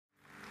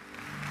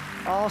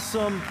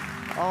Awesome,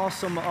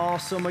 awesome,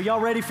 awesome. Are y'all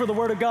ready for the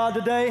Word of God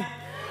today?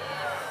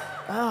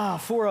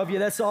 Four of you,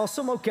 that's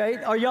awesome. Okay,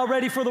 are y'all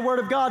ready for the Word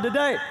of God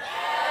today?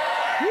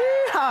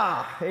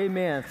 Yeehaw!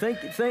 Amen.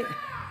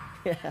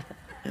 Yeah.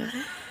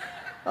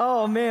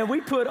 Oh man,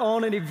 we put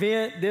on an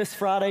event this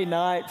Friday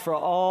night for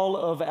all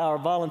of our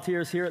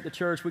volunteers here at the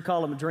church. We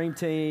call them a dream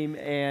team,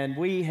 and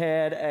we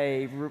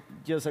had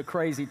just a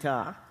crazy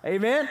time.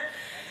 Amen?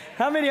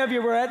 How many of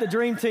you were at the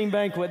dream team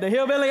banquet, the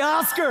Hillbilly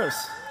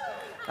Oscars?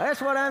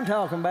 That's what I'm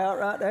talking about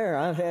right there,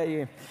 I tell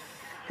you.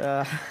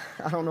 I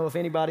don't know if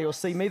anybody will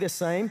see me the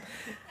same.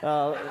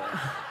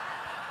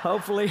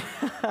 Hopefully,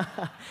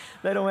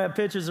 they don't have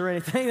pictures or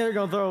anything. They're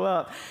going to throw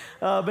up.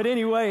 But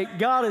anyway,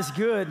 God is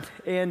good.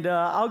 And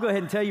I'll go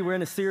ahead and tell you we're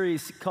in a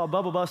series called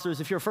Bubble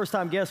Busters. If you're a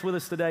first-time guest with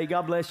us today,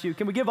 God bless you.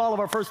 Can we give all of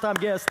our first-time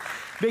guests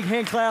a big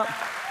hand clap?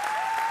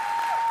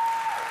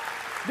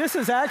 This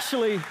has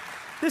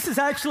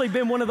actually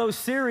been one of those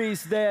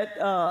series that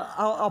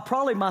I'll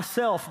probably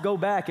myself go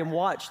back and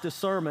watch the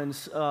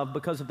sermons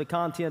because of the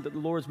content that the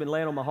Lord's been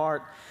laying on my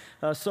heart.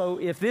 So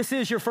if this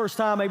is your first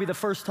time, maybe the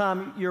first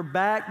time you're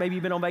back, maybe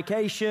you've been on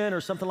vacation or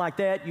something like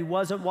that, you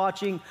wasn't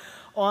watching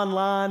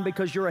online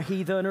because you're a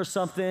heathen or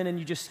something and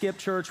you just skip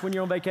church when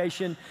you're on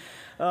vacation.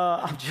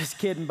 I'm just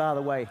kidding, by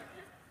the way.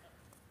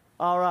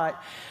 All right.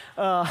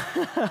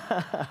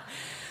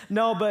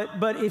 No,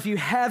 but if you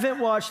haven't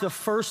watched the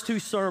first two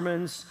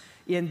sermons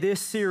in this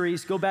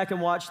series, go back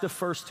and watch the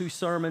first two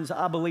sermons.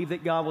 I believe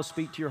that God will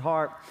speak to your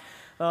heart.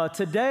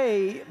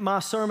 Today, my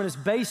sermon is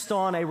based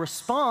on a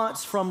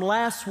response from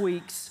last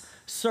week's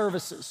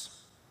services.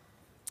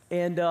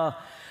 And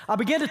I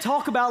began to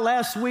talk about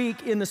last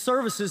week in the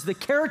services the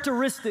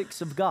characteristics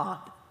of God.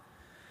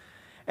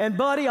 And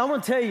buddy, I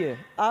want to tell you,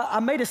 I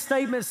made a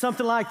statement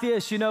something like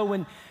this, you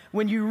know,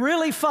 when you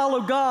really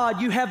follow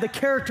God, you have the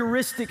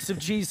characteristics of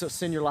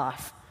Jesus in your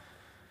life.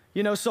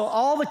 You know, so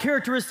all the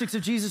characteristics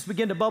of Jesus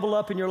begin to bubble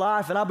up in your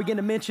life, and I begin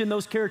to mention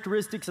those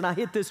characteristics, and I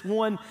hit this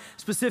one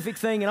specific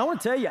thing, and I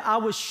want to tell you, I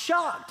was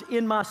shocked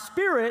in my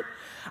spirit.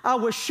 I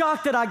was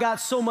shocked that I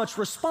got so much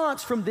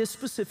response from this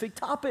specific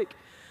topic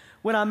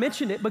when I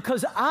mentioned it,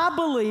 because I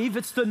believe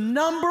it's the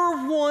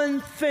number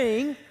one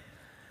thing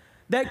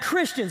that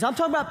Christians, I'm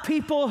talking about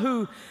people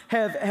who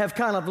have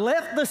kind of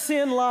left the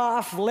sin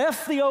life,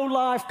 left the old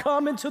life,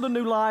 come into the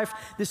new life.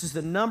 This is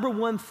the number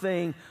one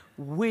thing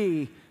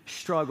we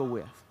struggle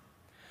with.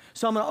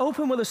 So I'm going to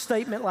open with a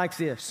statement like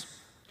this.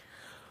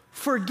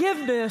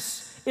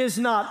 Forgiveness is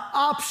not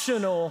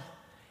optional,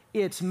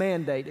 it's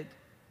mandated.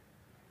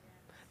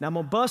 Now I'm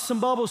going to bust some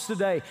bubbles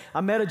today.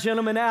 I met a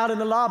gentleman out in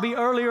the lobby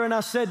earlier and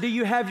I said, do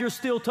you have your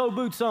steel-toe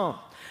boots on?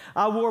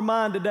 I wore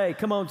mine today.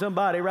 Come on,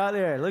 somebody, right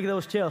there. Look at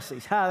those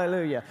Chelseas.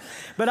 Hallelujah.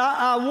 But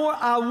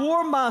I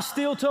wore my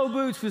steel-toe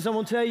boots because I'm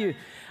going to tell you,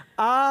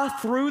 I,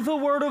 through the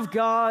Word of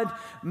God,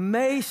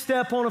 may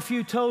step on a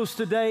few toes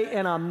today,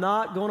 and I'm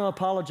not going to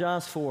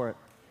apologize for it.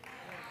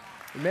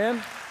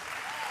 Amen?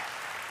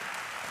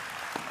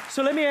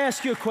 So let me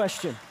ask you a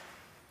question.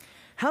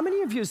 How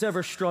many of you has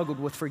ever struggled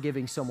with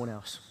forgiving someone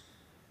else?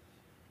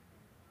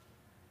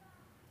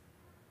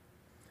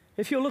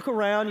 If you look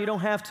around, you don't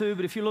have to,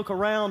 but if you look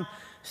around,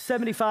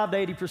 75 to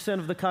 80%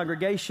 of the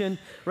congregation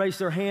raise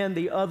their hand.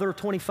 The other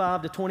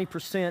 25 to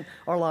 20%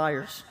 are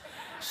liars.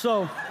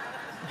 So,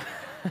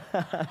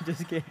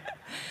 just kidding.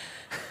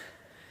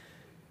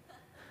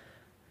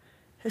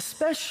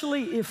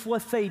 Especially if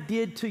what they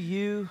did to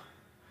you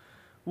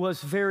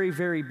was very,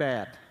 very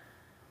bad.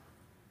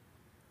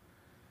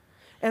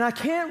 And I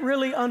can't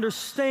really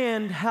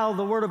understand how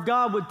the Word of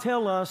God would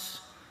tell us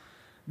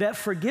that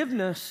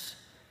forgiveness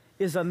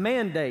is a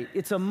mandate.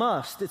 It's a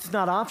must. It's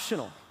not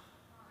optional.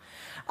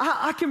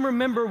 I can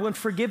remember when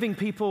forgiving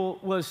people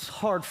was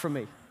hard for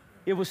me.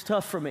 It was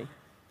tough for me.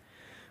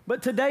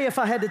 But today, if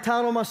I had to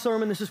title my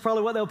sermon, this is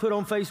probably what they'll put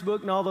on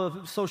Facebook and all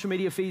the social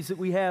media feeds that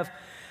we have,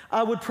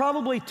 I would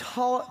probably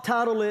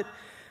title it,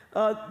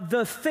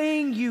 The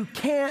Thing You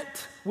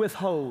Can't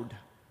Withhold.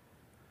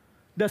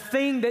 The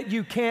thing that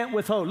you can't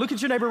withhold. Look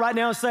at your neighbor right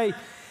now and say,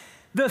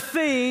 the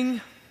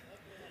thing.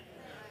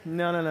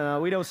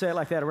 No. We don't say it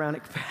like that around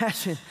at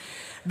Compassion.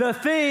 The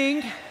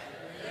thing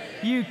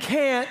you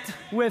can't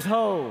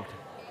withhold.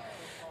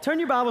 Turn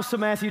your Bibles to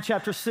Matthew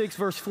chapter 6,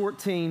 verse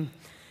 14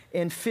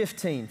 and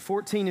 15.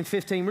 14 and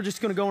 15. We're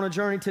just going to go on a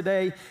journey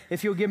today.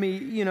 If you'll give me,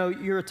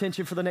 your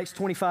attention for the next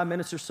 25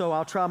 minutes or so,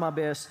 I'll try my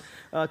best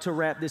to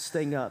wrap this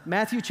thing up.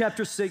 Matthew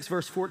chapter 6,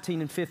 verse 14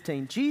 and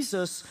 15.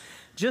 Jesus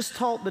just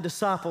taught the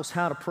disciples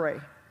how to pray.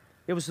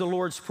 It was the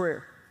Lord's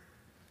Prayer.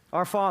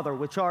 Our Father,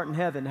 which art in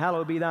heaven,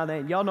 hallowed be thy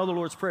name. Y'all know the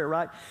Lord's Prayer,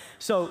 right?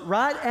 So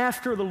right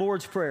after the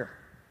Lord's Prayer,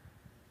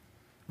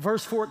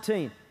 verse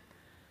 14,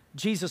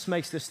 Jesus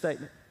makes this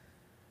statement.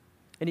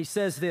 And he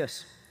says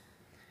this,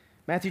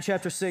 Matthew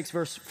chapter 6,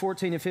 verse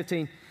 14 and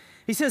 15.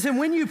 He says, and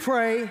when you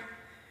pray,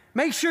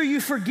 make sure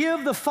you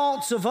forgive the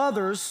faults of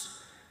others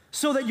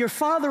so that your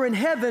Father in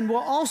heaven will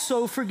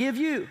also forgive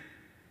you.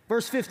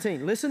 Verse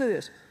 15, listen to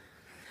this.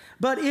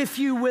 But if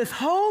you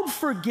withhold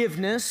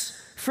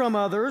forgiveness from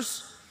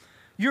others,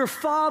 your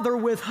Father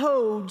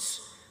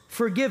withholds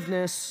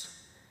forgiveness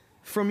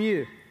from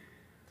you.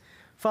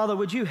 Father,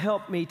 would you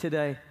help me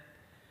today?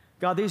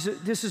 God,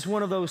 this is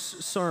one of those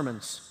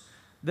sermons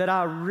that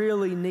I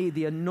really need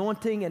the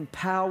anointing and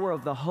power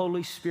of the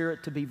Holy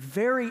Spirit to be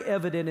very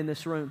evident in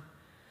this room.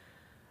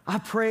 I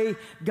pray,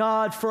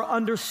 God, for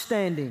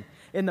understanding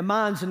in the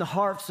minds and the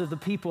hearts of the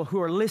people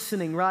who are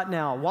listening right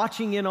now,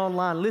 watching in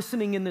online,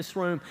 listening in this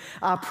room.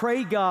 I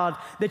pray, God,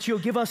 that you'll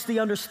give us the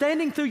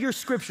understanding through your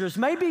scriptures.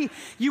 Maybe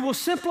you will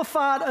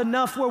simplify it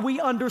enough where we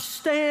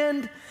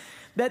understand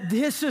that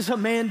this is a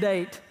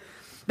mandate,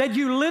 that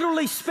you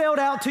literally spelled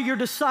out to your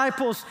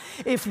disciples.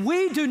 If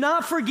we do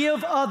not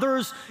forgive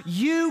others,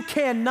 you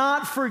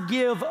cannot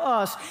forgive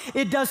us.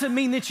 It doesn't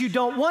mean that you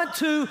don't want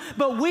to,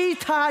 but we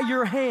tie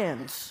your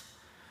hands.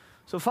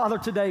 So, Father,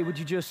 today, would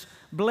you just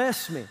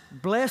bless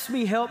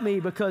me, help me,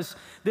 because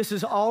this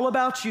is all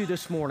about you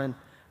this morning.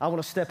 I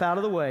want to step out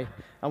of the way.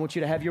 I want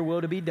you to have your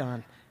will to be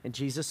done. In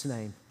Jesus'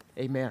 name,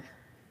 amen.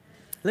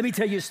 Let me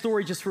tell you a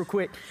story just real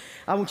quick.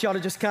 I want y'all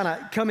to just kind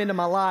of come into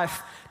my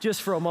life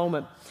just for a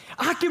moment.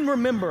 I can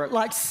remember,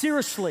 like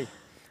seriously,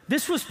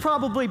 this was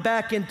probably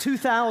back in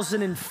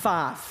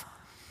 2005.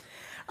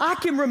 I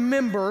can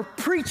remember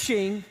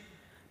preaching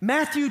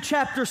Matthew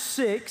chapter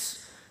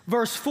 6,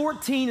 verse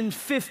 14 and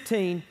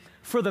 15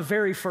 for the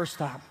very first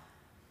time.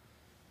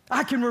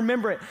 I can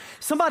remember it.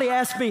 Somebody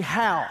asked me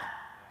how.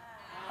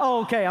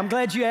 Oh, okay, I'm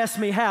glad you asked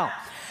me how.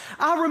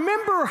 I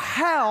remember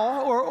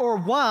how or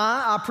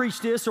why I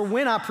preached this, or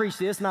when I preached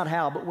this, not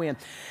how, but when.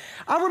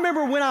 I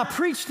remember when I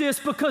preached this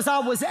because I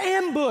was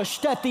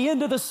ambushed at the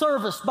end of the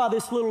service by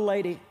this little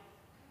lady.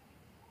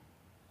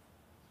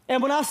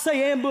 And when I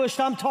say ambushed,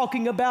 I'm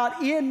talking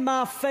about in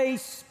my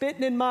face,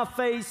 spitting in my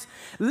face,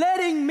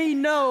 letting me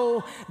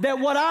know that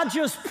what I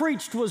just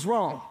preached was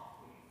wrong.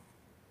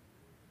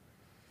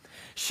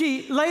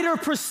 She later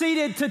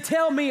proceeded to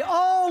tell me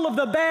all of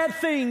the bad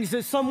things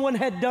that someone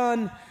had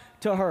done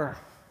to her.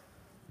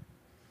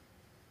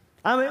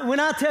 I mean, when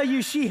I tell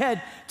you she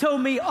had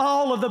told me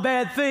all of the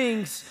bad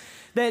things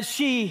that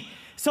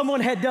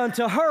someone had done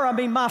to her, I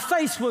mean, my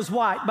face was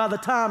white by the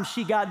time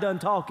she got done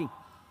talking.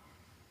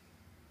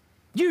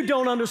 You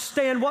don't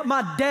understand what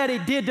my daddy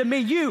did to me.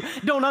 You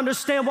don't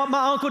understand what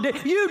my uncle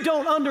did. You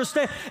don't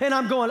understand. And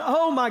I'm going,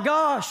 oh my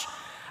gosh,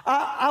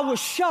 I was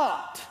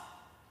shocked.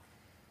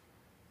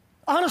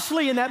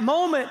 Honestly, in that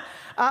moment,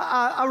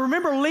 I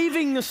remember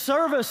leaving the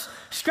service,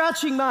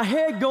 scratching my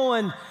head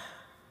going,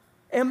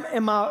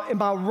 am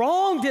I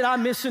wrong? Did I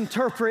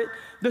misinterpret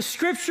the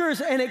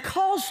scriptures? And it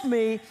caused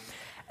me,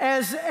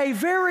 as a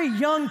very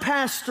young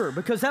pastor,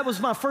 because that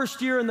was my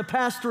first year in the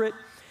pastorate,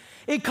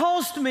 it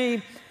caused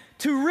me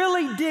to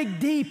really dig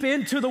deep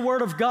into the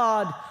Word of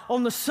God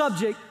on the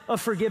subject of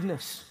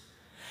forgiveness.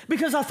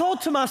 Because I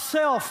thought to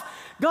myself,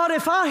 God,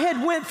 if I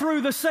had went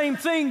through the same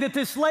thing that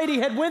this lady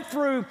had went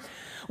through,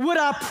 would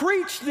I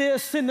preach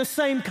this in the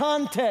same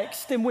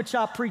context in which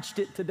I preached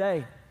it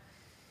today?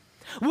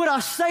 Would I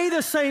say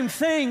the same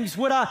things?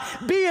 Would I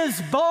be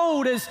as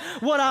bold as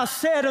what I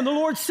said? And the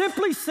Lord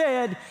simply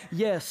said,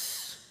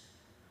 yes,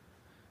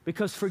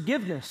 because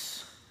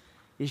forgiveness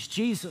is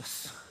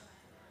Jesus.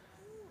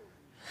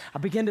 I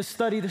began to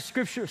study the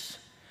scriptures.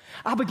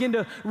 I began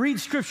to read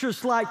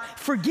scriptures like,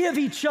 forgive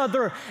each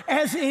other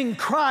as in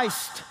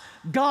Christ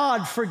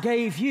God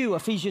forgave you,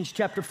 Ephesians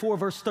chapter 4,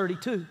 verse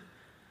 32.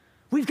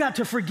 We've got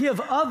to forgive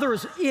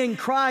others in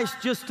Christ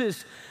just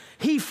as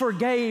He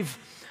forgave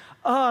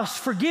us.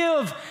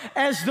 Forgive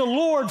as the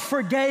Lord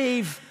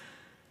forgave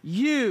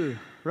you,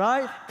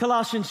 right?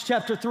 Colossians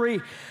chapter 3,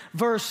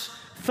 verse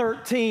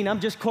 13. I'm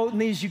just quoting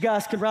these. You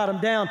guys can write them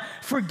down.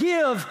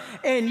 Forgive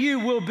and you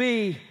will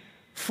be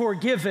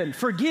forgiven.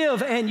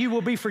 Forgive and you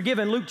will be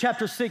forgiven. Luke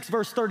chapter 6,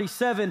 verse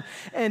 37.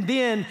 And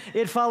then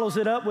it follows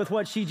it up with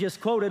what she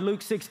just quoted, Luke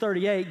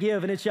 6:38.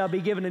 Give and it shall be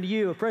given unto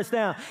you. Pressed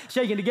down,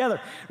 shaken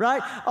together,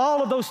 right?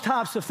 All of those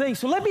types of things.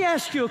 So let me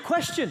ask you a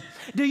question.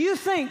 Do you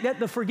think that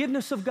the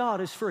forgiveness of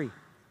God is free?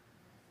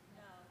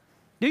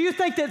 Do you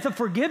think that the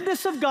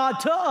forgiveness of God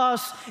to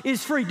us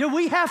is free? Do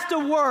we have to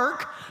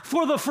work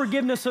for the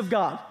forgiveness of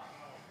God?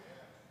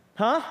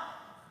 Huh?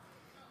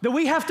 Do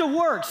we have to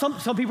work?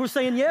 Some people are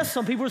saying yes,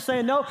 some people are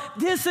saying no.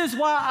 This is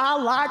why I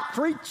like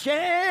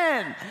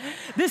preaching.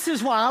 This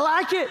is why I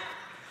like it.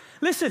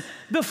 Listen,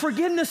 the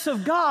forgiveness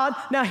of God,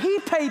 now He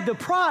paid the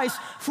price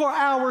for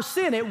our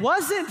sin. It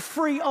wasn't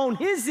free on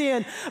His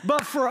end,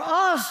 but for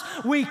us,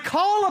 we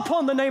call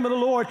upon the name of the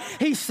Lord.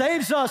 He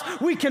saves us.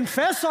 We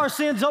confess our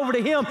sins over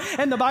to Him,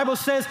 and the Bible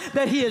says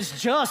that He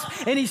is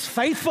just and He's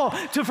faithful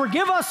to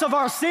forgive us of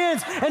our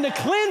sins and to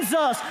cleanse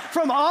us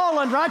from all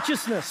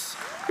unrighteousness.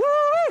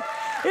 Woo!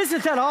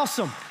 Isn't that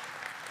awesome?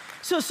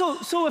 So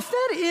if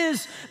that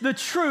is the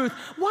truth,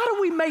 why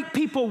do we make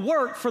people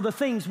work for the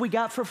things we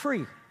got for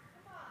free?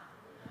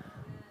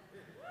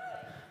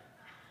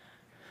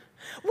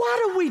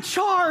 Why do we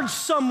charge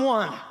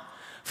someone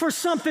for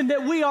something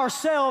that we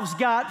ourselves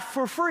got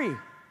for free?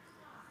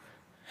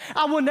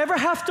 I will never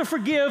have to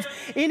forgive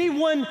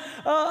anyone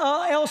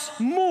else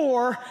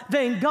more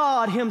than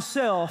God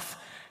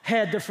Himself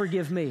had to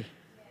forgive me.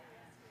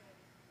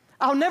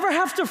 I'll never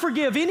have to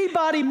forgive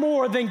anybody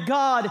more than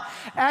God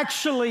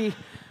actually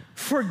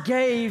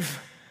forgave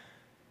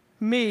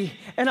me.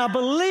 And I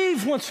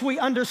believe once we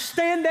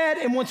understand that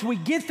and once we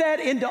get that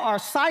into our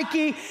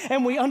psyche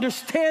and we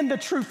understand the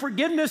true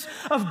forgiveness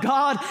of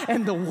God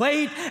and the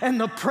weight and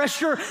the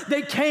pressure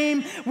that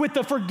came with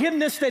the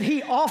forgiveness that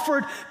He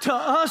offered to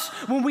us,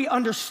 when we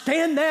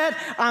understand that,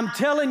 I'm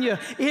telling you,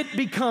 it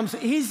becomes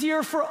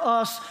easier for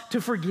us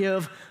to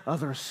forgive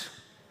others.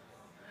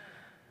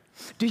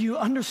 Do you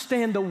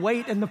understand the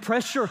weight and the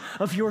pressure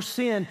of your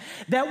sin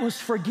that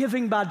was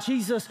forgiven by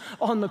Jesus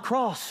on the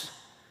cross?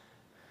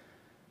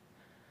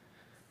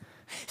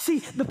 See,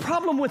 the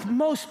problem with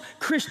most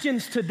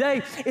Christians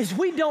today is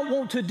we don't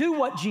want to do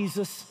what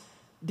Jesus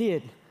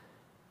did.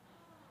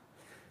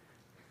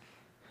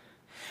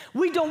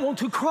 We don't want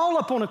to crawl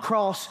up on a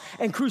cross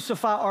and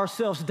crucify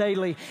ourselves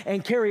daily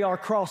and carry our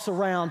cross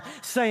around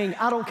saying,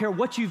 I don't care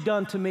what you've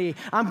done to me,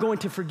 I'm going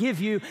to forgive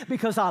you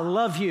because I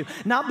love you.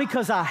 Not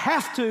because I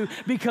have to,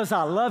 because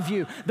I love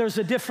you. There's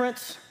a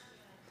difference.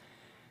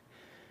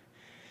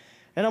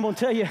 And I'm going to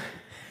tell you,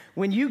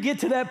 when you get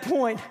to that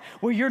point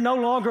where you're no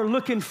longer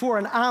looking for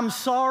an I'm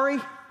sorry,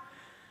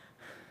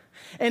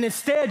 and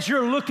instead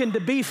you're looking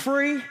to be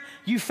free,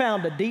 you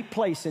found a deep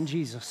place in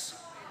Jesus.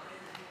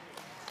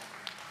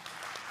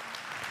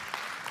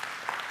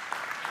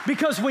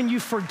 Because when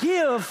you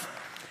forgive,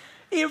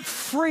 it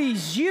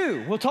frees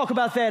you. We'll talk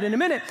about that in a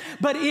minute,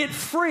 but it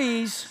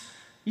frees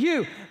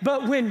you.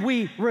 But when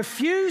we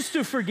refuse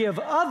to forgive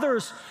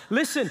others,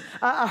 listen,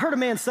 I heard a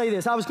man say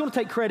this. I was going to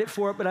take credit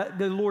for it, but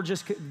the Lord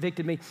just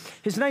convicted me.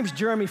 His name's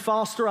Jeremy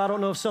Foster. I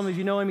don't know if some of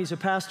you know him. He's a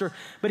pastor.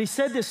 But he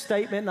said this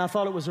statement, and I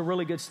thought it was a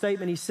really good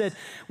statement. He said,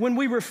 when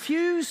we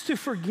refuse to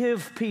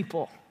forgive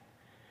people,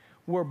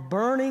 we're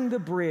burning the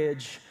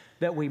bridge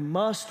that we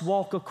must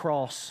walk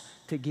across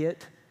to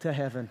get to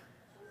heaven.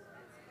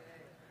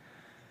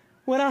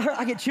 When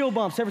I get chill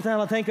bumps every time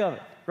I think of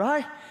it,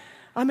 right?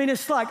 I mean,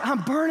 it's like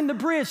I'm burning the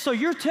bridge. So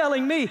you're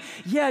telling me,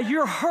 yeah,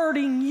 you're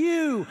hurting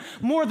you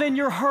more than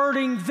you're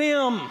hurting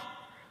them.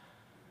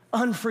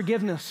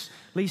 Unforgiveness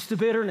leads to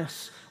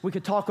bitterness. We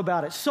could talk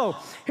about it. So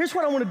here's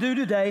what I want to do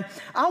today.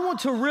 I want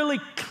to really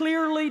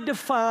clearly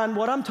define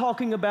what I'm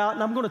talking about,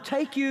 and I'm going to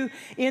take you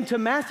into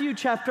Matthew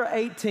chapter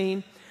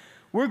 18.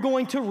 We're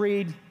going to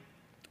read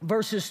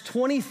verses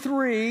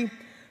 23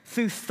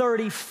 through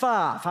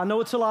 35. I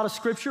know it's a lot of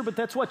scripture, but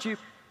that's what you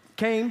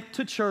came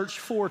to church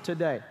for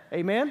today.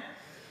 Amen?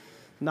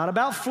 Not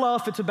about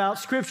fluff, it's about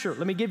scripture.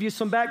 Let me give you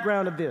some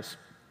background of this.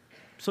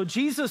 So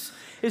Jesus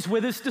is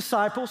with his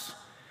disciples,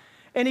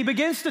 and he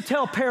begins to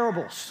tell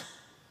parables.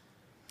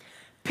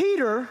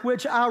 Peter,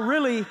 which I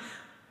really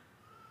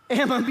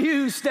am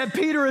amused that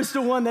Peter is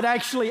the one that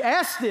actually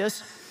asked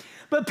this,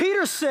 but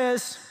Peter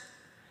says,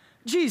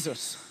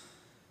 Jesus,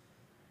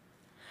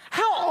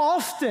 how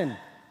often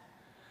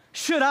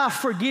should I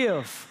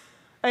forgive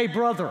a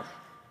brother?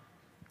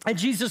 And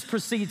Jesus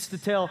proceeds to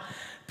tell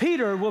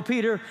Peter, well,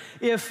 Peter,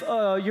 if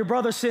your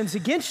brother sins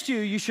against you,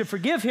 you should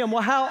forgive him.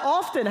 Well, how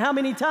often? How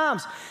many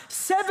times?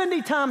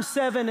 70 times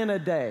 7 in a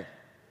day.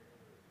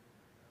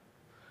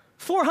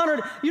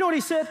 400, you know what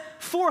he said?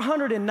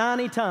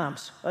 490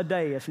 times a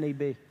day if need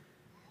be.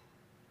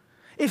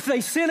 If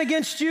they sin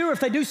against you, or if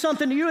they do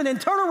something to you and then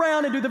turn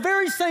around and do the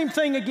very same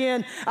thing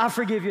again, I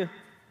forgive you.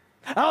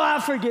 Oh, I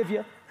forgive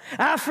you.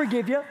 I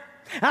forgive you.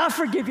 I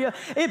forgive you.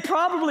 It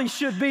probably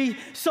should be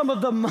some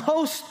of the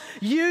most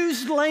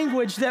used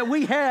language that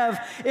we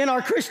have in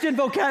our Christian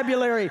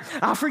vocabulary.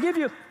 I forgive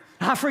you.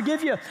 I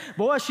forgive you.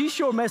 Boy, she's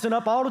sure messing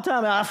up all the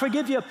time. I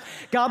forgive you.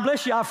 God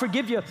bless you. I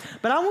forgive you.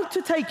 But I want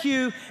to take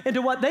you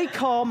into what they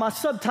call, my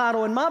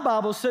subtitle in my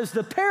Bible says,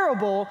 the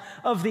parable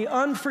of the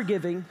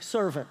unforgiving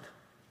servant.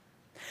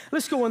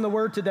 Let's go in the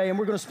Word today, and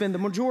we're going to spend the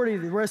majority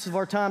of the rest of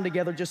our time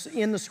together just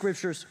in the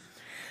Scriptures.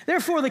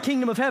 Therefore, the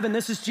kingdom of heaven,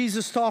 this is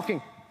Jesus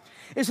talking,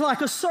 is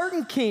like a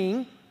certain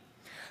king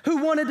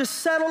who wanted to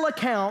settle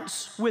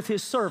accounts with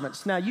his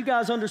servants. Now, you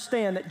guys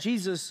understand that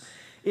Jesus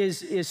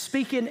is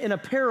speaking in a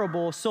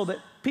parable so that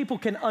people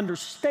can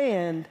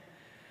understand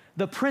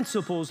the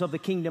principles of the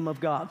kingdom of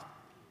God.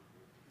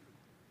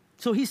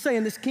 So he's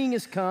saying this king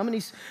has come, and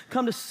he's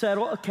come to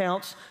settle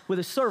accounts with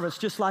his servants,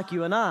 just like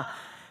you and I.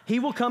 He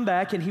will come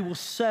back, and he will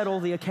settle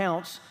the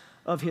accounts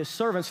of his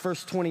servants,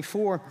 verse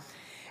 24.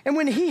 And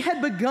when he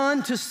had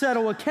begun to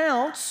settle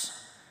accounts,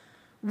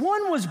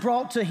 one was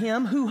brought to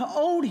him who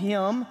owed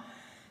him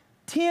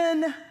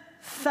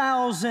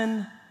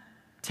 10,000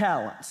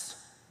 talents.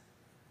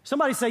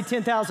 Somebody say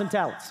 10,000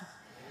 talents.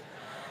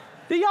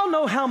 Do y'all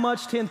know how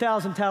much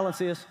 10,000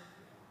 talents is?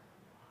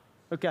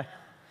 Okay.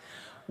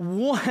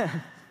 One,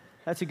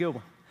 that's a good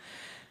one.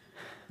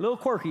 A little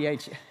quirky,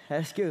 ain't you?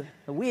 That's good.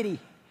 Witty.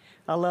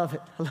 I love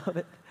it. I love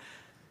it.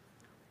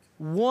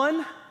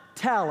 1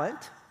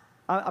 talent.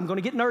 I'm going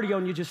to get nerdy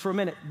on you just for a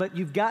minute, but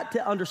you've got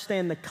to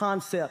understand the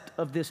concept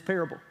of this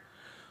parable.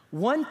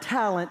 1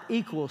 talent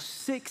equals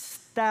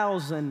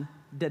 6,000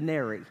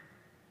 denarii.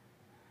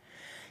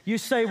 You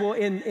say, well,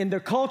 in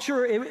their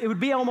culture, it would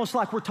be almost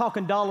like we're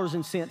talking dollars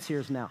and cents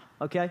here now,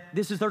 okay?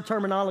 This is their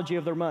terminology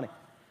of their money.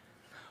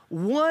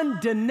 1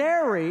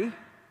 denarii,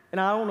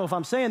 and I don't know if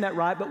I'm saying that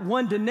right, but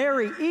 1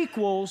 denarii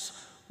equals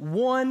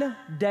 1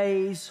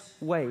 day's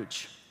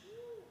wage.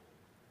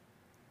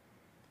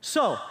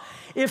 So,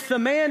 if the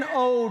man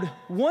owed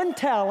 1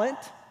 talent,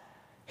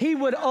 he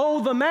would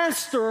owe the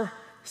master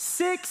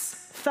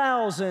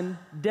 6,000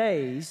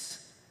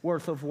 days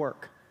worth of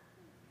work.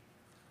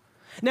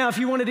 Now, if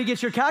you wanted to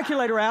get your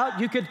calculator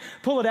out, you could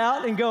pull it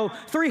out and go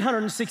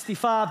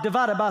 365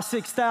 divided by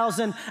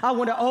 6,000. I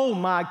wonder, oh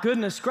my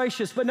goodness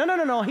gracious. But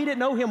no. He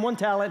didn't owe him 1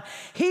 talent.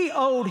 He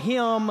owed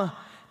him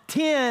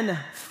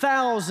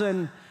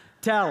 10,000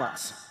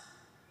 talents.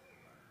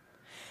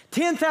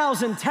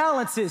 10,000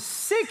 talents is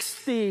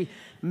 60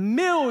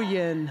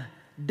 million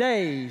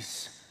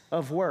days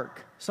of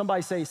work.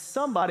 Somebody say,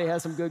 somebody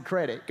has some good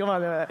credit. Come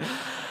on.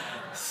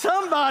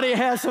 Somebody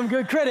has some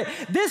good credit.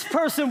 This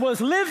person was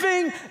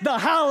living the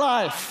high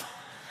life.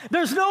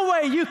 There's no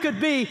way you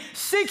could be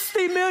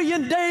 60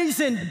 million days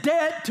in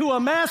debt to a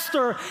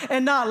master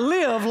and not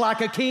live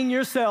like a king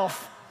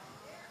yourself.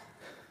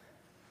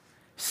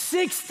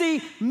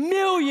 60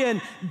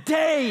 million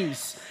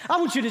days. I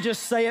want you to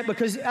just say it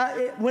because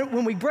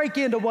when we break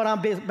into what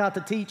I'm about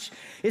to teach,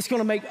 it's going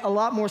to make a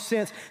lot more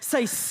sense.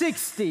 Say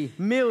 60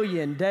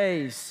 million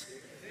days.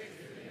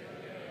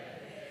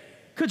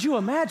 Could you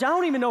imagine? I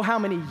don't even know how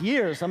many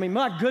years. I mean,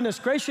 my goodness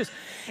gracious.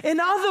 In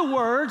other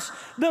words,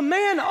 the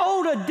man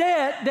owed a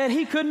debt that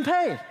he couldn't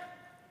pay.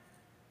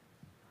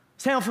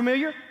 Sound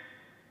familiar?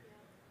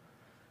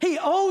 He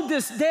owed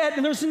this debt,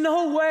 and there's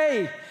no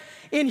way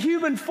in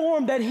human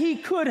form that he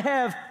could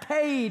have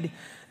paid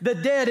the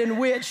debt in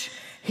which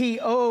he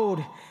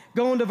owed.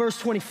 Going to verse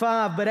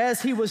 25, but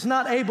as he was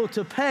not able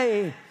to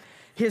pay,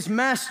 his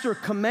master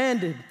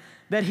commanded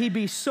that he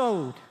be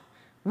sold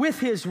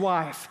with his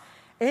wife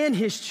and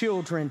his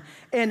children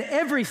and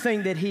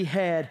everything that he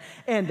had,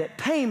 and that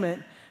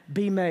payment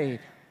be made.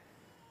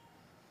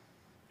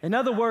 In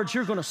other words,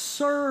 you're going to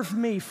serve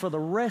me for the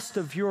rest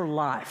of your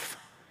life,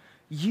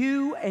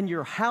 you and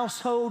your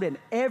household and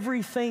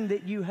everything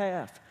that you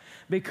have,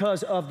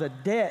 because of the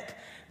debt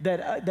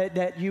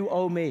that you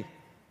owe me.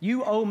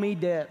 You owe me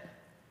debt.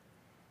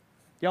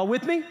 Y'all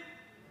with me?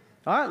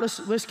 All right,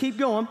 let's keep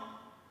going.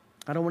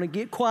 I don't want to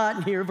get quiet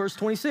in here. Verse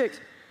 26.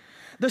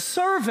 The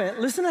servant,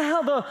 listen to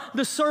how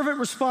the servant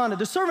responded.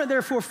 The servant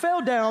therefore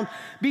fell down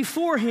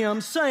before him,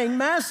 saying,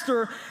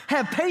 Master,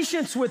 have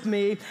patience with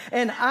me,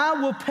 and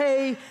I will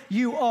pay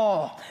you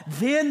all.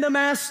 Then the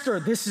master,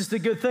 this is the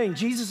good thing.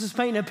 Jesus is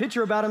painting a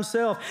picture about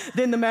himself.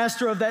 Then the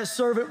master of that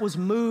servant was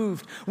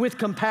moved with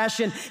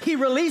compassion. He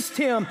released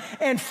him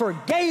and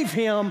forgave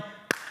him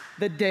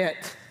the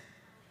debt.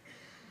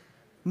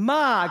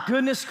 My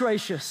goodness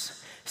gracious.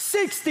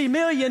 60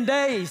 million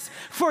days,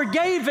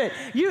 forgave it.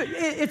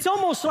 It's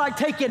almost like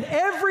taking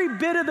every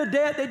bit of the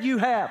debt that you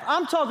have.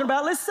 I'm talking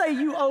about, let's say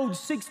you owed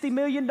 $60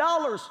 million.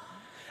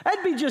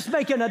 That'd be just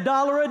making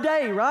 $1 a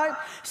day, right?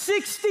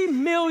 $60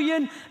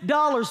 million.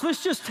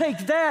 Let's just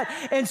take that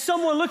and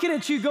someone looking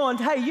at you going,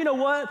 hey, you know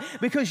what?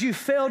 Because you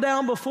fell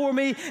down before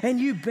me and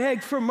you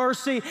begged for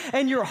mercy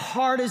and your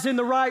heart is in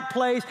the right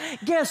place,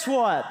 guess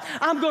what?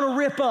 I'm going to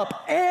rip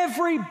up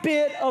every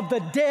bit of the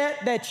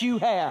debt that you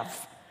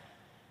have.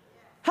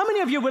 How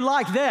many of you would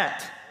like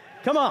that?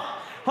 Come on.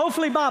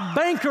 Hopefully my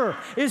banker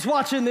is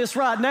watching this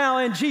right now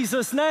in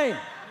Jesus' name.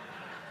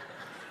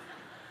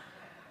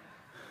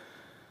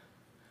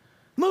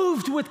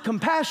 Moved with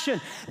compassion.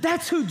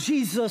 That's who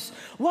Jesus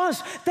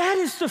was. That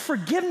is the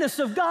forgiveness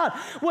of God.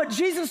 What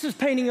Jesus is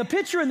painting a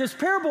picture in this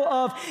parable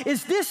of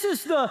is this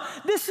is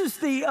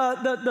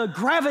the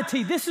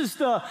gravity. This is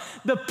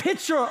the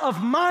picture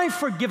of my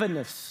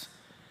forgiveness.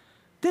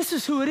 This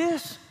is who it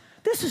is.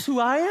 This is who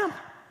I am.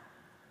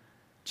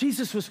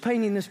 Jesus was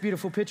painting this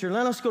beautiful picture.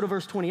 Now let's go to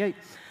verse 28.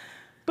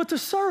 But the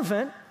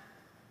servant,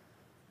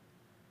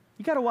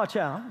 you got to watch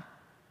out.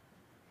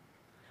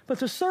 But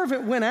the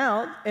servant went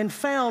out and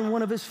found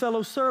one of his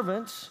fellow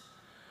servants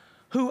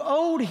who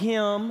owed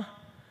him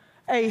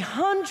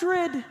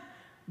 100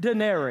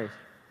 denarii.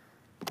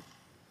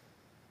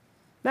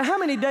 Now, how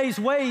many days'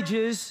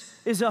 wages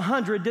is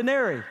 100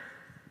 denarii?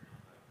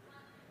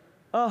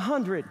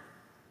 100.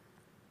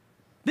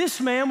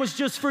 This man was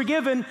just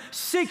forgiven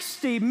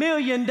 60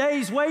 million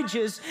days'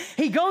 wages.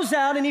 He goes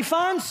out and he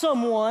finds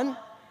someone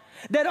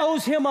that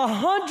owes him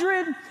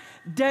 100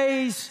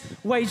 days'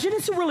 wage. And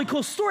it's a really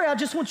cool story. I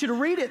just want you to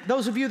read it.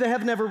 Those of you that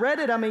have never read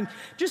it, I mean,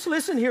 just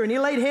listen here. And he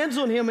laid hands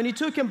on him and he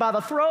took him by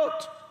the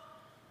throat.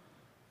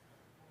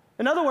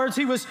 In other words,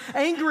 he was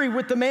angry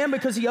with the man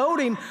because he owed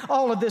him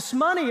all of this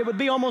money. It would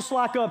be almost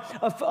like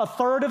a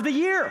third of the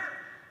year.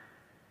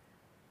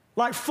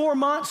 Like 4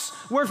 months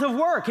worth of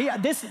work.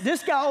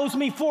 This guy owes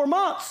me 4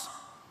 months.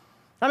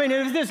 I mean,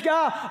 if this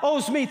guy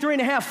owes me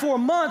 3.5, 4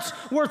 months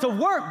worth of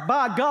work,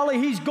 by golly,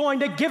 he's going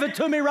to give it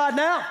to me right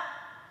now.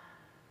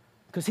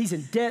 Because he's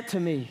in debt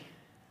to me.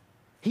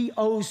 He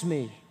owes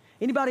me.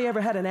 Anybody ever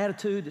had an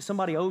attitude that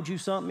somebody owed you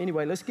something?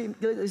 Anyway, let's keep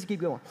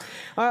going.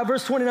 All right,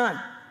 verse 29.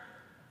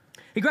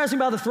 He grabs him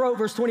by the throat,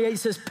 verse 28, he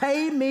says,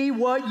 pay me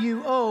what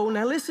you owe.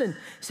 Now listen,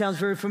 sounds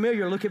very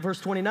familiar. Look at verse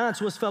 29.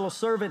 So his fellow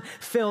servant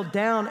fell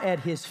down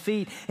at his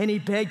feet, and he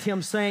begged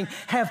him, saying,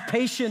 have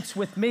patience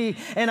with me,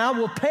 and I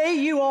will pay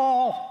you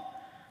all.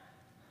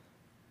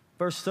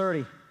 Verse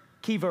 30,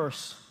 key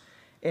verse,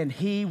 and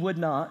he would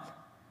not,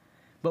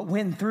 but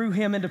went and threw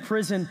him into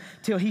prison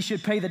till he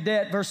should pay the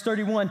debt. Verse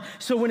 31,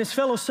 so when his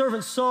fellow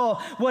servants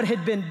saw what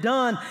had been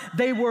done,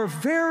 they were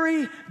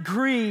very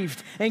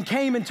grieved and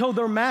came and told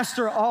their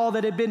master all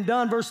that had been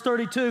done. Verse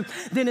 32,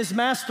 then his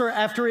master,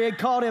 after he had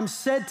called him,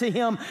 said to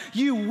him,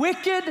 you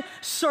wicked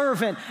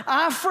servant,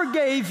 I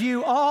forgave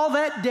you all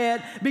that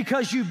debt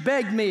because you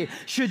begged me.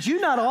 Should you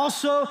not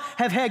also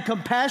have had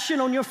compassion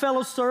on your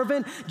fellow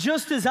servant,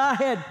 just as I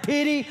had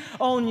pity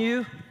on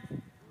you?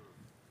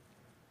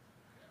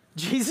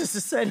 Jesus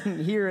is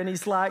sitting here and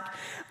he's like,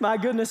 my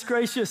goodness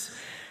gracious,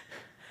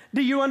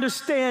 do you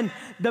understand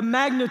the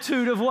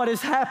magnitude of what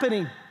is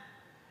happening?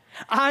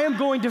 I am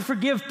going to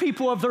forgive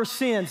people of their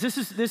sins.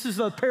 This is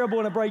a parable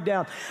and a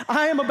breakdown.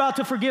 I am about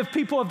to forgive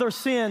people of their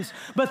sins,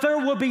 but there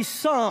will be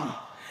some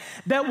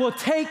that will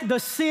take the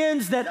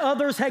sins that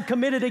others had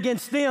committed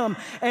against them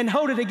and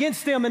hold it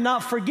against them and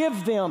not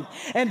forgive them.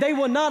 And they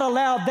will not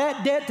allow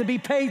that debt to be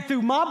paid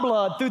through my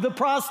blood, through the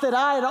price that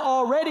I had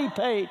already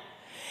paid.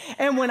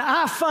 And when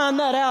I find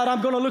that out,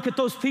 I'm going to look at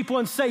those people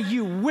and say,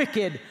 you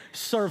wicked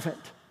servant.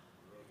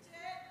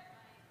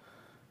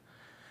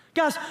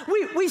 Guys,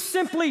 we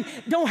simply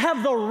don't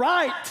have the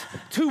right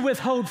to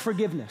withhold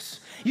forgiveness.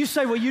 You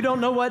say, well, you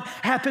don't know what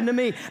happened to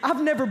me.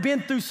 I've never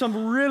been through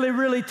some really,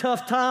 really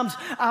tough times.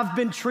 I've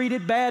been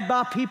treated bad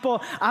by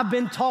people. I've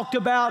been talked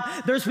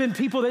about. There's been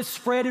people that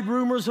spreaded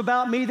rumors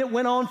about me that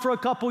went on for a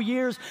couple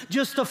years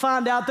just to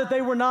find out that they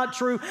were not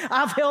true.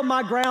 I've held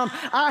my ground.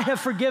 I have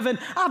forgiven.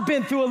 I've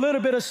been through a little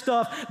bit of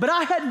stuff, but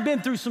I hadn't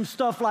been through some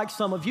stuff like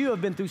some of you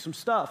have been through some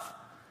stuff.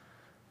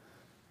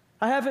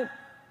 I haven't.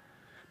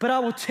 But I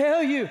will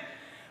tell you,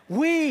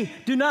 we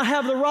do not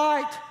have the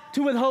right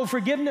to withhold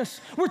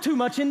forgiveness. We're too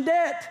much in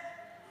debt.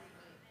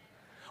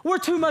 We're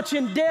too much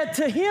in debt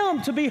to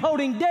Him to be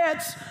holding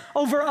debts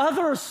over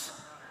others.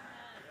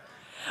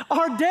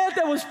 Our debt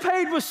that was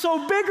paid was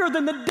so bigger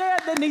than the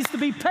debt that needs to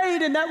be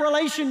paid in that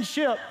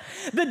relationship,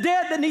 the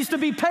debt that needs to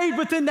be paid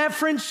within that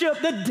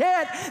friendship, the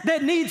debt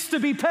that needs to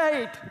be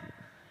paid.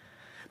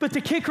 But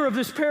the kicker of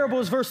this parable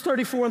is verse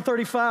 34 and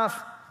 35.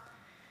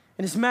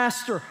 And his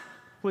master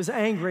was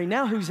angry.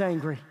 Now who's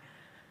angry?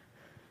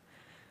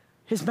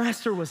 His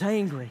master was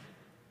angry.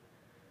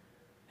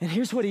 And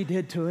here's what he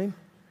did to him.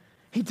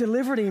 He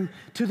delivered him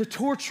to the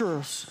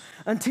torturers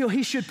until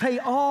he should pay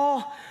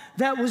all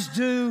that was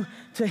due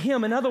to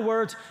him. In other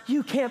words,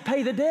 you can't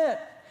pay the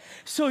debt.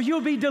 So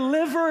you'll be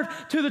delivered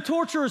to the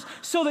torturers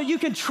so that you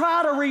can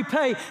try to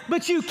repay,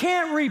 but you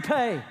can't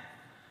repay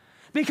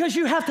because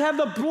you have to have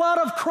the blood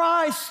of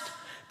Christ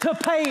to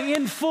pay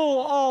in full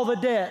all the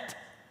debt.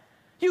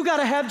 You got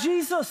to have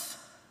Jesus.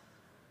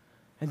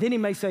 And then he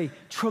makes a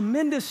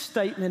tremendous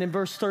statement in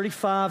verse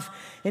 35,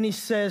 and he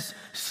says,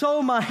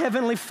 so my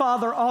heavenly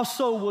Father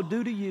also will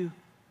do to you.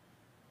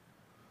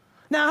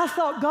 Now, I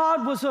thought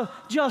God was a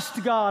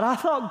just God. I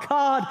thought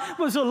God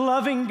was a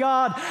loving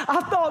God.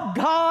 I thought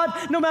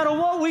God, no matter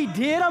what we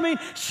did,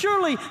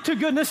 surely to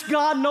goodness,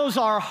 God knows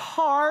our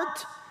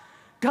heart.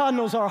 God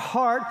knows our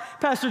heart.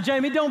 Pastor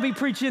Jamie, don't be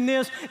preaching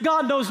this.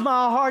 God knows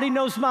my heart. He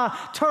knows my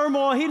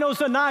turmoil. He knows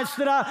the nights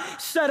that I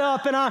sat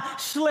up and I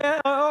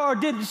slept or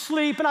didn't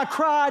sleep and I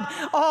cried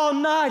all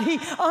night. He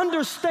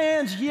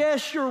understands.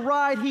 Yes, you're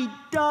right. He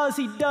does.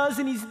 He does.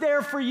 And He's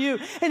there for you.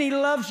 And He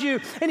loves you.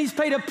 And He's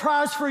paid a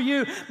price for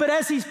you. But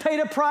as He's paid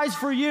a price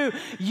for you,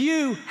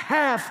 you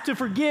have to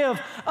forgive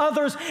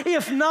others.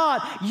 If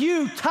not,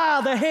 you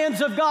tie the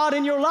hands of God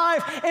in your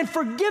life and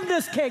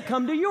forgiveness can't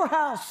come to your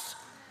house.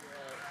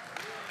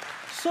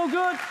 So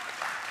good.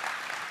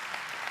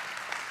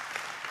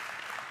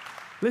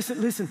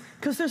 Listen,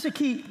 because there's a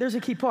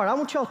key part. I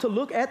want y'all to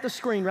look at the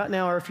screen right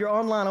now, or if you're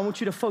online, I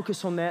want you to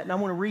focus on that, and I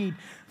want to read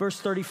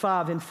verse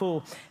 35 in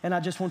full, and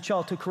I just want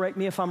y'all to correct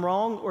me if I'm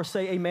wrong or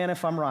say amen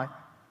if I'm right.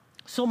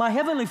 So my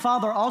heavenly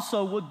Father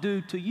also will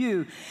do to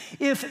you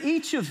if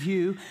each of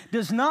you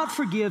does not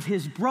forgive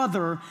his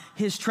brother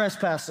his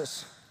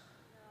trespasses.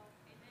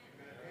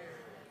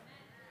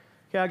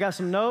 Okay, I got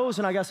some no's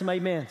and I got some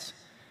amens.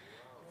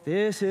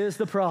 This is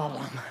the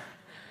problem.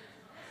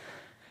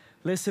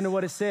 Listen to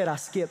what it said. I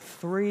skipped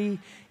 3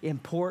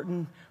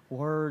 important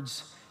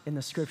words in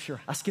the scripture.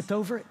 I skipped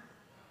over it.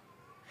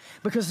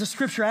 Because the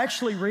scripture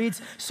actually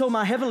reads, so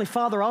my heavenly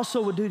Father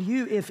also will do to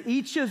you if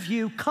each of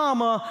you,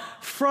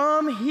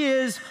 from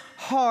his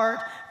heart,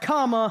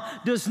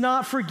 does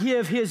not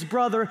forgive his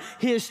brother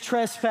his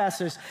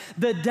trespasses.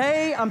 The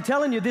day, I'm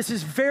telling you, this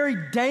is very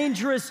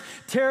dangerous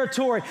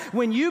territory.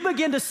 When you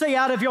begin to say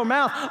out of your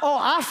mouth, oh,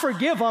 I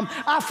forgive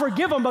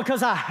them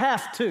because I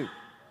have to.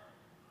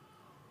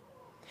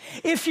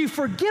 If you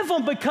forgive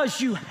them because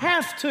you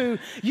have to,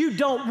 you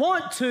don't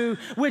want to,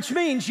 which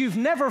means you've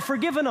never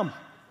forgiven them.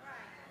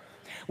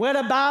 Well,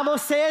 the Bible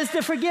says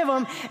to forgive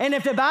them, and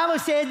if the Bible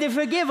says to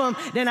forgive them,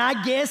 then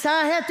I guess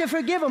I have to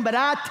forgive them. But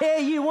I tell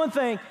you one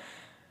thing,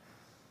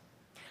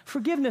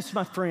 forgiveness,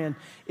 my friend,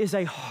 is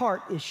a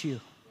heart issue.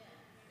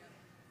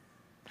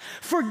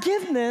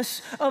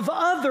 Forgiveness of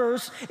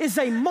others is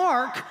a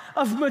mark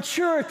of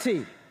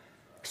maturity,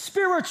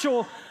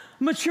 spiritual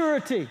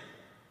maturity.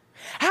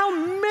 How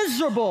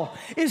miserable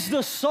is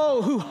the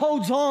soul who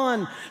holds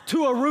on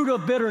to a root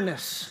of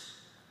bitterness?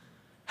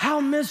 How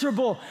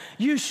miserable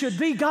you should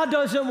be. God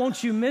doesn't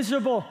want you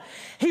miserable.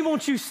 He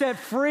wants you set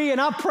free.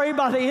 And I pray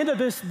by the end of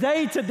this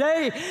day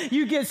today,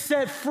 you get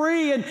set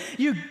free and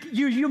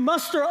you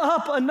muster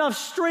up enough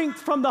strength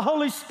from the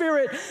Holy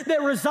Spirit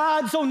that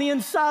resides on the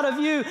inside of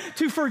you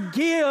to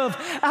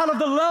forgive out of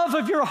the love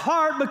of your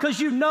heart, because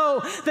you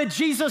know that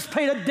Jesus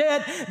paid a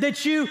debt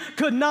that you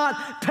could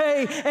not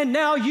pay. And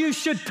now you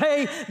should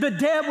pay the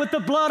debt with the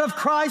blood of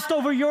Christ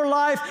over your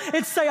life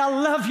and say, I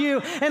love you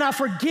and I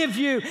forgive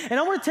you. And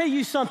I want to tell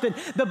you something.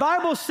 The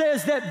Bible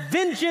says that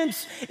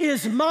vengeance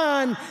is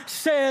mine,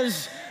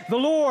 says the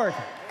Lord.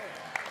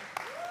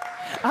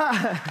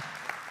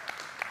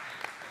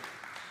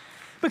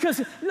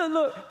 Because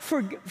look,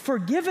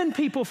 forgiven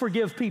people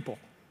forgive people.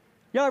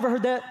 Y'all ever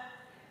heard that?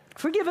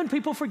 Forgiven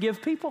people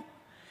forgive people.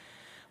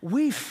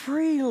 We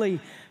freely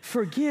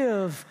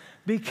forgive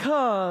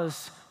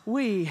because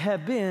we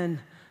have been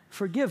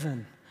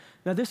forgiven.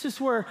 Now, this is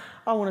where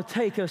I want to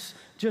take us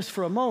just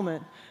for a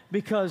moment,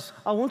 because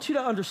I want you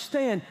to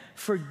understand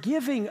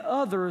forgiving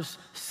others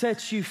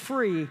sets you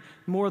free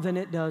more than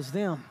it does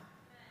them.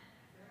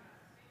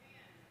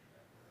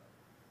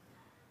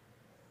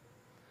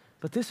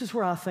 But this is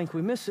where I think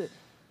we miss it.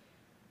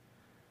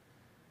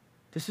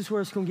 This is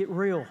where it's going to get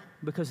real,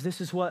 because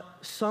this is what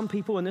some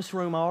people in this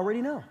room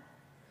already know.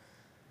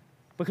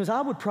 Because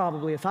I would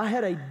probably, if I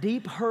had a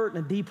deep hurt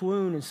and a deep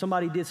wound and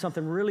somebody did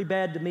something really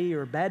bad to me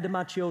or bad to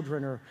my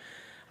children, or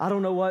I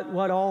don't know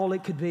what all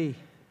it could be,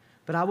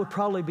 but I would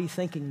probably be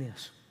thinking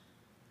this.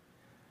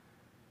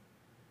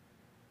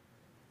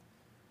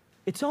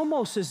 It's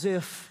almost as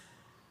if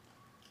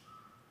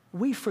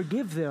we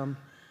forgive them,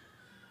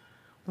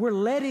 we're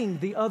letting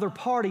the other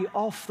party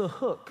off the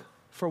hook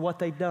for what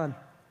they've done.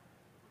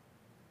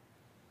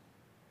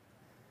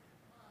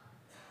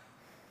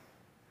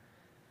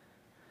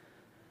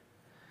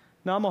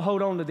 Now, I'm going to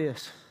hold on to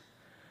this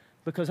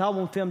because I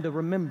want them to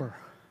remember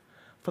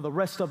for the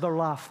rest of their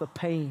life the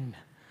pain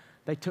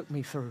they took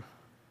me through.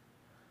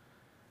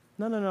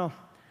 No.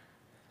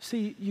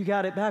 See, you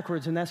got it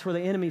backwards, and that's where the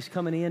enemy's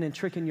coming in and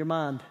tricking your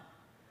mind.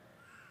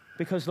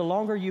 Because the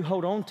longer you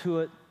hold on to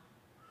it,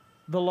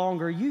 the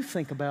longer you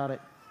think about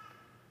it.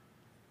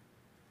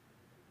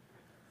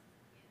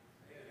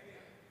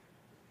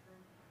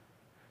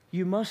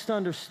 You must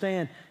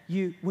understand,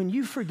 when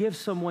you forgive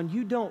someone,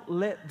 you don't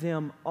let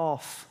them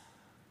off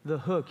the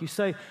hook. You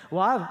say,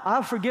 well,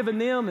 I've forgiven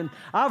them and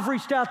I've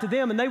reached out to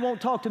them and they won't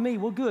talk to me.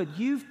 Well, good.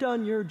 You've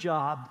done your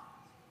job.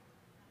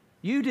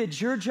 You did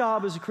your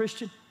job as a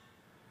Christian.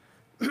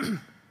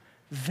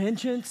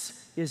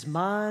 Vengeance is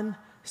mine,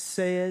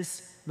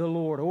 says the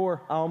Lord.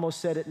 Or I almost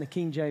said it in the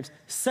King James,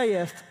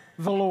 saith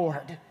the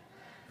Lord.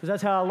 Because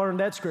that's how I learned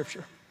that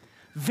scripture.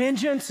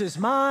 Vengeance is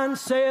mine,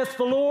 saith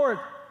the Lord.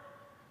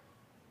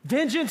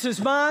 Vengeance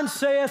is mine,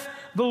 saith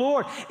the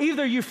Lord.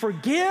 Either you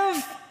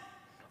forgive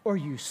or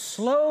you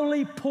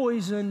slowly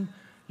poison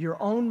your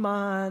own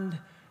mind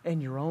and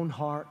your own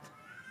heart.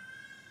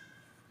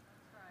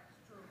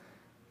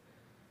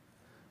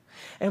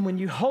 And when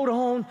you hold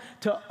on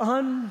to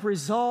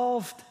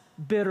unresolved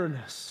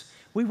bitterness,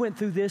 we went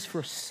through this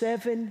for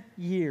 7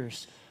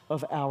 years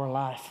of our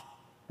life,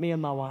 me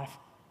and my wife.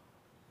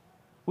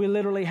 We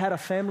literally had a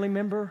family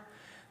member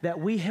that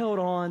we held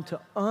on to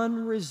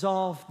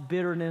unresolved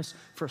bitterness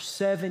for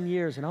 7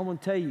 years. And I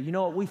want to tell you, you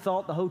know what we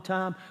thought the whole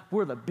time?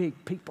 We're the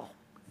big people.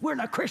 We're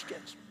not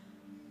Christians.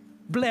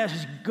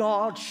 Bless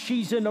God,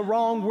 she's in the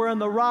wrong, we're in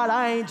the right.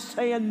 I ain't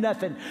saying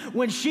nothing.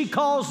 When she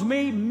calls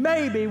me,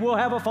 maybe we'll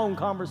have a phone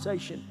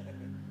conversation.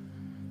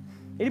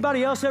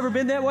 Anybody else ever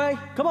been that way?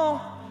 Come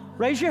on,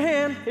 raise your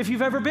hand if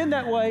you've ever been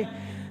that way.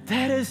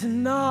 That is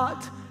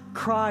not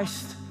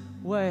Christ's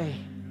way.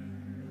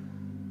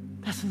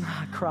 That's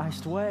not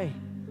Christ's way.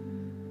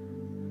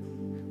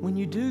 When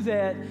you do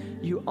that,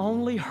 you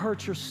only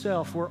hurt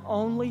yourself. We're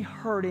only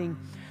hurting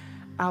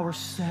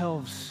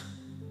ourselves.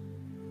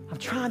 I'm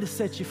trying to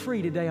set you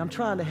free today. I'm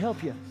trying to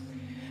help you.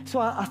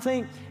 So I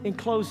think in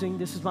closing,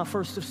 this is my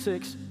first of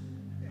 6.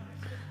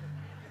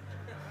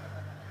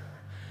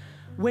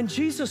 When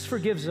Jesus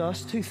forgives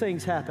us, 2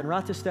 things happen.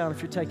 Write this down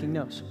if you're taking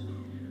notes.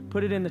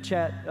 Put it in the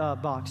chat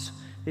box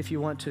if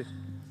you want to.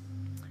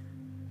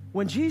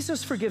 When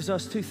Jesus forgives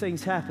us, 2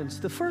 things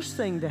happens. The first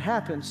thing that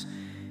happens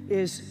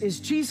is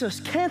Jesus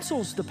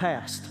cancels the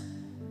past.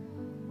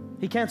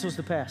 He cancels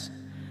the past.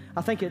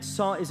 I think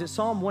is it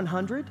Psalm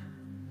 100?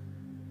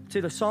 It's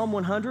either Psalm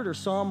 100 or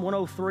Psalm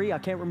 103. I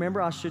can't remember.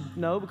 I should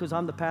know because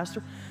I'm the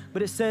pastor.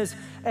 But it says,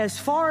 as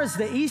far as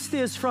the east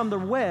is from the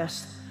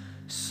west,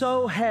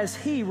 so has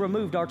he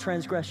removed our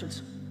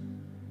transgressions.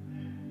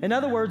 In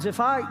other words, if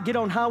I get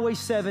on Highway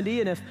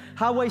 70, and if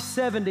Highway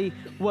 70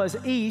 was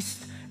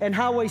east, and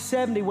Highway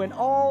 70 went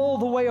all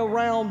the way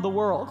around the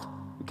world,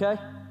 okay?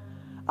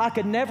 I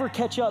could never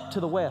catch up to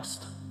the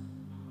west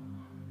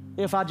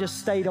if I just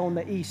stayed on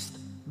the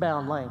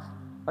eastbound lane.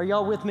 Are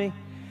y'all with me?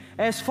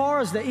 As far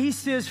as the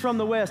east is from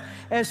the west,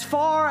 as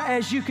far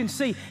as you can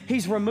see,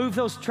 He's removed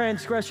those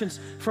transgressions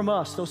from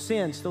us, those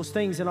sins, those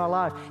things in our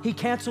life. He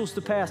cancels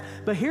the past.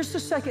 But here's the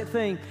second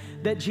thing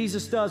that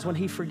Jesus does when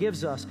He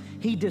forgives us.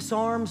 He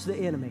disarms the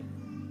enemy.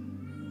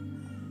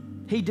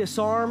 He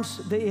disarms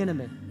the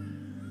enemy.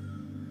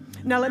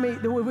 Now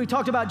we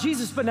talked about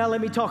Jesus, but now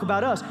let me talk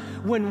about us.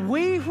 When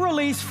we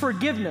release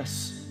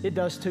forgiveness, it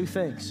does two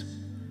things.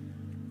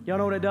 Y'all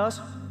know what it does?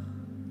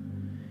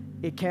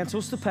 It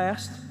cancels the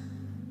past.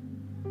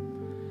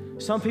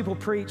 Some people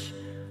preach,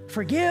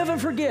 forgive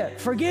and forget,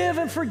 forgive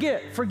and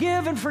forget,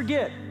 forgive and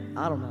forget.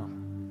 I don't know.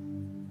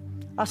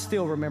 I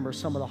still remember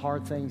some of the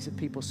hard things that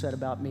people said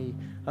about me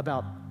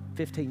about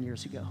 15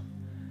 years ago.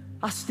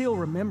 I still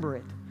remember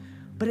it,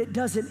 but it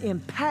doesn't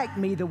impact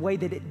me the way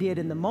that it did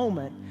in the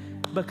moment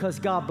because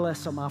God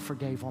bless them, I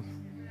forgave them.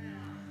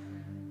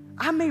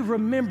 I may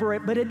remember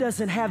it, but it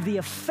doesn't have the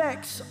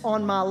effects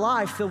on my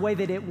life the way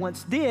that it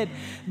once did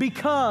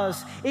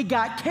because it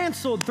got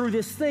canceled through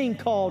this thing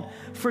called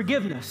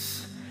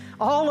forgiveness.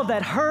 All of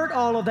that hurt,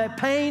 all of that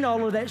pain,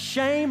 all of that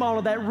shame, all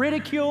of that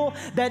ridicule,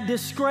 that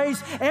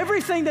disgrace,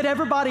 everything that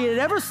everybody had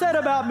ever said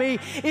about me,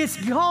 it's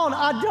gone.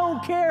 I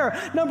don't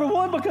care. Number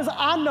one, because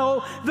I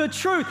know the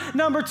truth.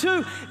 Number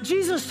two,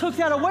 Jesus took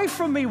that away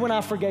from me when I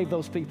forgave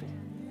those people.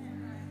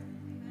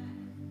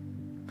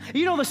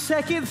 You know the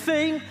second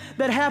thing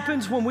that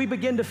happens when we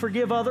begin to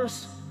forgive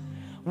others?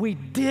 We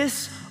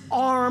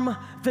disarm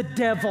the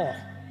devil.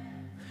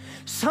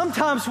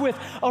 Sometimes with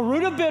a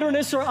root of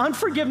bitterness or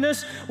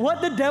unforgiveness,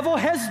 what the devil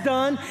has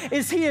done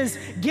is he has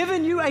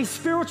given you a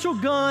spiritual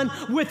gun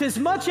with as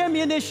much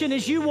ammunition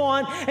as you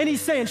want, and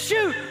he's saying,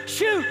 shoot,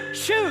 shoot,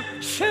 shoot,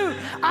 shoot.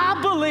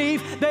 I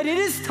believe that it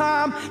is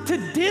time to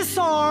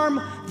disarm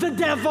the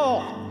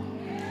devil.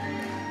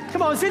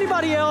 Come on, is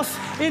anybody else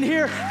in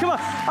here? Come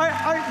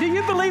on, do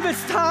you believe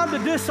it's time to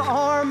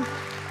disarm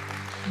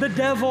the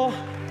devil?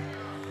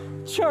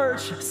 Church,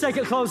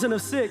 second closing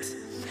of 6.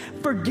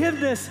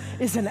 Forgiveness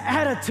is an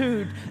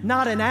attitude,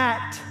 not an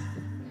act.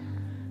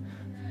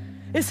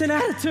 It's an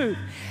attitude.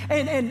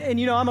 And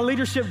you know, I'm a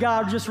leadership guy.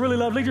 I just really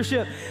love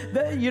leadership.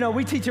 You know,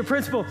 we teach a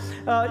principle.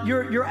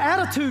 Your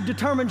attitude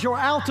determines your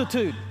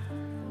altitude.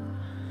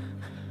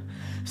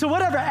 So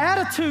whatever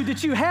attitude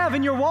that you have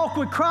in your walk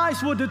with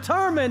Christ will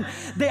determine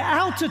the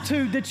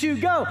altitude that you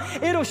go.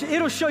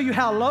 It'll show you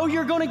how low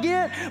you're going to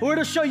get, or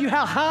it'll show you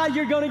how high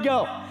you're going to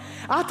go.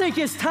 I think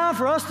it's time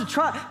for us to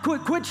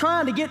quit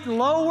trying to get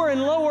lower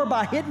and lower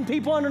by hitting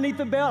people underneath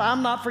the belt.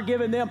 I'm not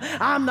forgiving them.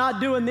 I'm not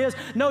doing this.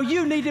 No,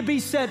 you need to be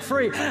set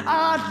free.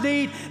 I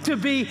need to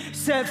be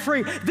set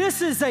free.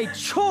 This is a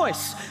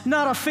choice,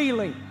 not a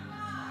feeling.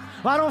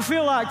 Well, I don't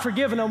feel like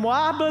forgiving them. Well,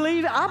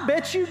 I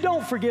bet you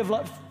don't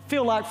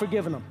feel like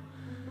forgiving them.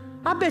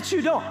 I bet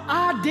you don't.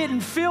 I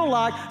didn't feel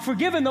like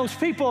forgiving those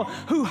people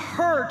who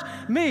hurt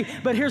me.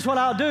 But here's what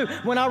I'll do.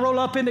 When I roll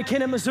up into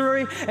Kennett,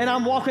 Missouri, and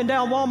I'm walking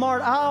down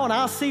Walmart aisle and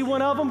I see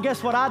one of them,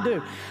 guess what I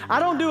do?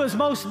 I don't do as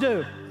most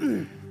do.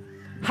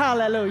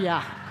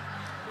 Hallelujah.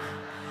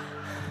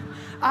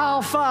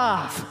 Aisle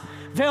 5,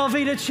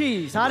 Velveeta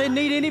cheese. I didn't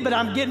need any, but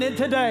I'm getting it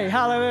today.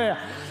 Hallelujah.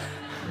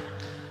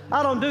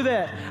 I don't do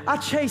that. I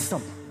chase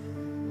them.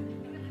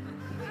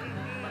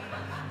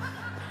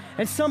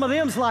 And some of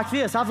them's like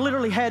this. I've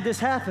literally had this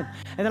happen.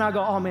 And then I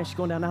go, oh man, she's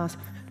going down the aisle.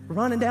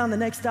 Running down the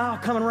next aisle,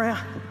 coming around.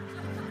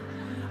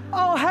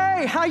 Oh,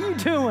 hey, how you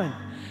doing?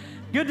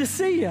 Good to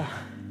see you.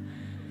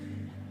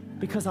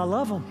 Because I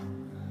love them.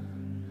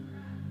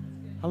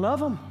 I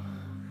love them.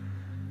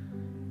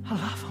 I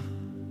love them.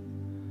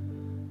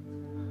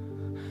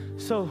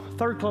 So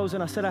third closing,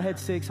 I said I had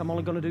 6. I'm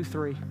only going to do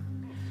 3.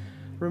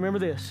 Remember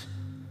this.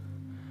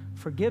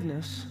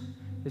 Forgiveness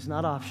is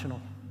not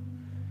optional.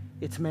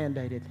 It's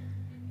mandated.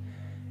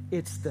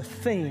 It's the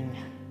thing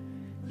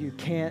you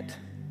can't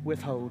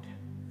withhold.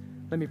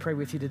 Let me pray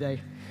with you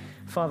today.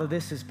 Father,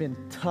 this has been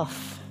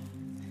tough.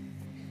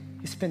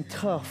 It's been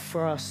tough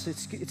for us.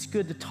 It's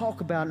good to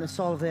talk about and it's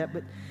all of that,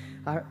 but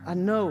I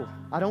know,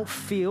 I don't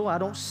feel, I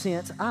don't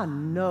sense, I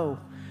know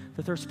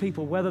that there's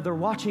people, whether they're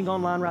watching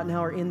online right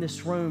now or in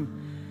this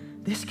room,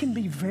 this can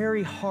be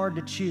very hard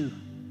to chew.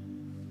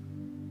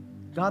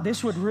 God,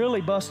 this would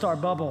really bust our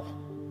bubble.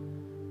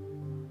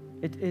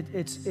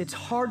 It's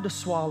hard to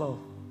swallow.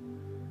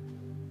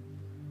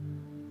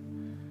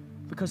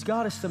 Because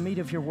God, it's the meat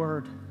of your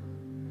word.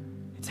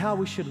 It's how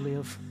we should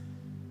live.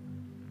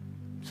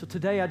 So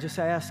today I just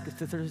ask if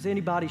there's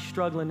anybody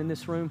struggling in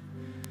this room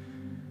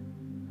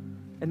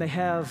and they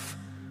have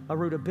a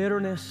root of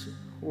bitterness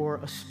or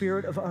a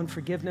spirit of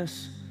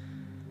unforgiveness,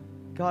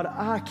 God,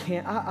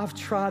 I've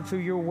tried through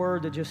your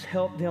word to just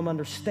help them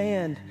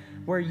understand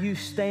where you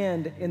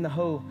stand in the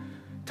whole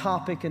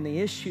topic and the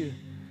issue.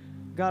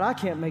 God, I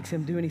can't make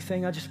them do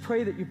anything. I just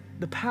pray that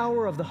the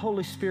power of the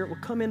Holy Spirit will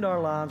come into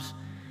our lives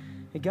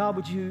And God,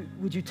 would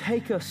you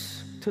take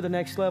us to the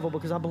next level?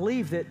 Because I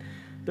believe that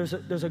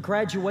there's a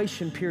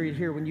graduation period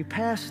here. When you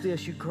pass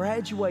this, you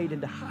graduate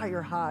into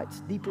higher heights,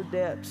 deeper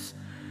depths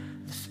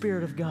of the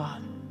Spirit of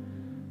God.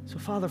 So,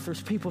 Father, if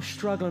there's people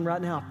struggling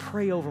right now, I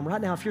pray over them.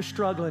 Right now, if you're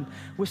struggling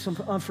with some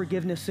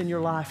unforgiveness in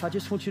your life, I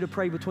just want you to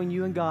pray between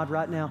you and God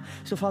right now.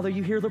 So, Father,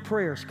 you hear the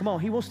prayers. Come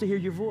on, He wants to hear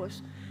your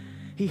voice.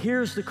 He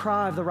hears the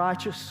cry of the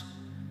righteous.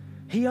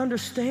 He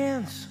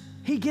understands.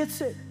 He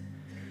gets it.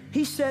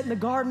 He sat in the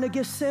Garden of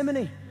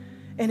Gethsemane,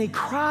 and He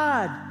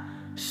cried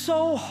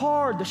so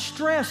hard. The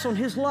stress on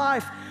His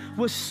life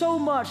was so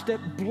much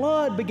that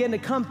blood began to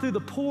come through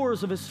the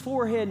pores of His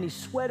forehead, and He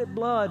sweated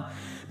blood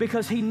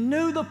because He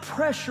knew the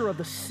pressure of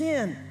the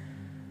sin,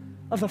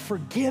 of the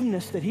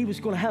forgiveness that He was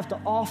going to have to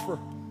offer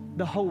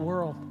the whole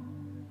world.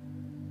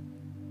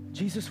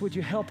 Jesus, would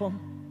you help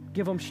them?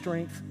 Give them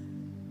strength.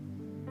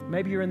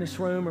 Maybe you're in this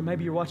room, or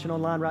maybe you're watching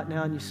online right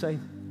now and you say,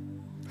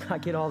 I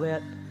get all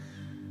that,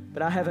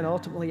 but I haven't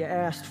ultimately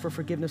asked for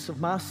forgiveness of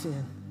my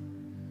sin.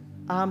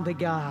 I'm the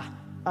guy,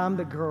 I'm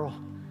the girl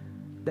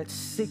that's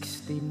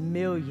 60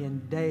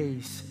 million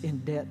days in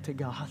debt to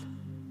God,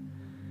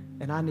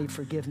 and I need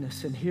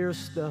forgiveness. And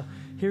here's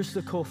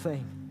the cool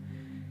thing.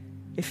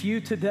 If you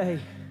today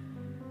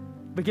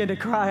begin to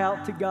cry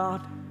out to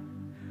God,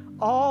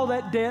 all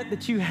that debt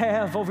that you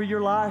have over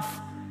your life,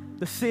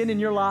 the sin in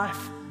your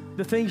life,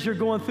 the things you're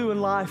going through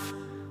in life,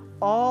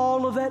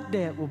 all of that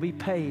debt will be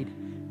paid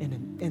in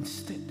an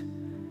instant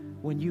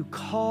when you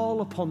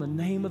call upon the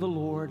name of the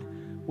Lord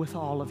with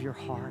all of your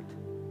heart.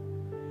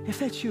 If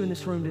that's you in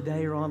this room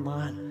today or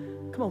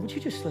online, come on, would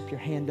you just slip your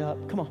hand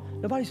up? Come on,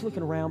 nobody's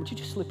looking around. Would you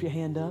just slip your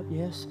hand up?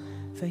 Yes.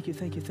 Thank you,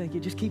 thank you, thank you.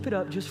 Just keep it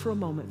up just for a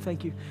moment.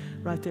 Thank you.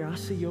 Right there. I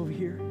see you over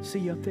here. See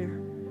you up there.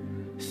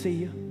 See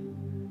you.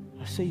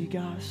 I see you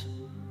guys.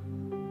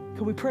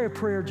 Can we pray a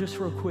prayer just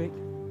real quick?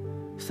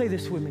 Say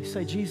this with me.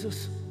 Say,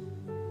 Jesus,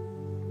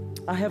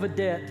 I have a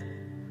debt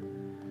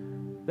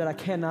that I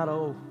cannot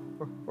owe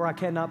or I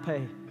cannot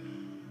pay.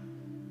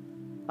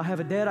 I have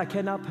a debt I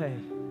cannot pay.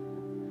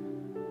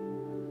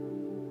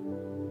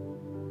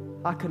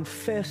 I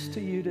confess to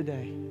you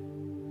today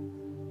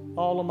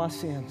all of my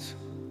sins,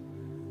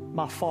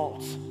 my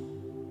faults,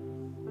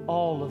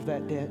 all of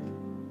that debt.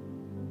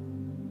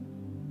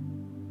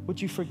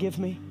 Would you forgive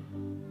me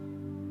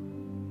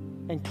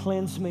and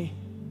cleanse me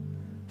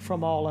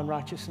from all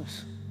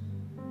unrighteousness?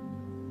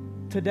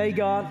 Today,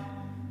 God,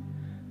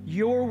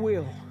 your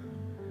will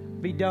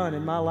be done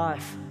in my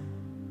life.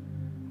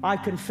 I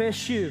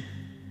confess you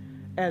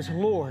as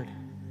Lord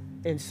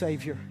and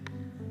Savior.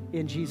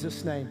 In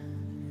Jesus'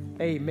 name,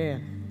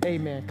 amen.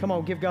 Amen. Come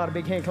on, give God a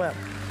big hand clap.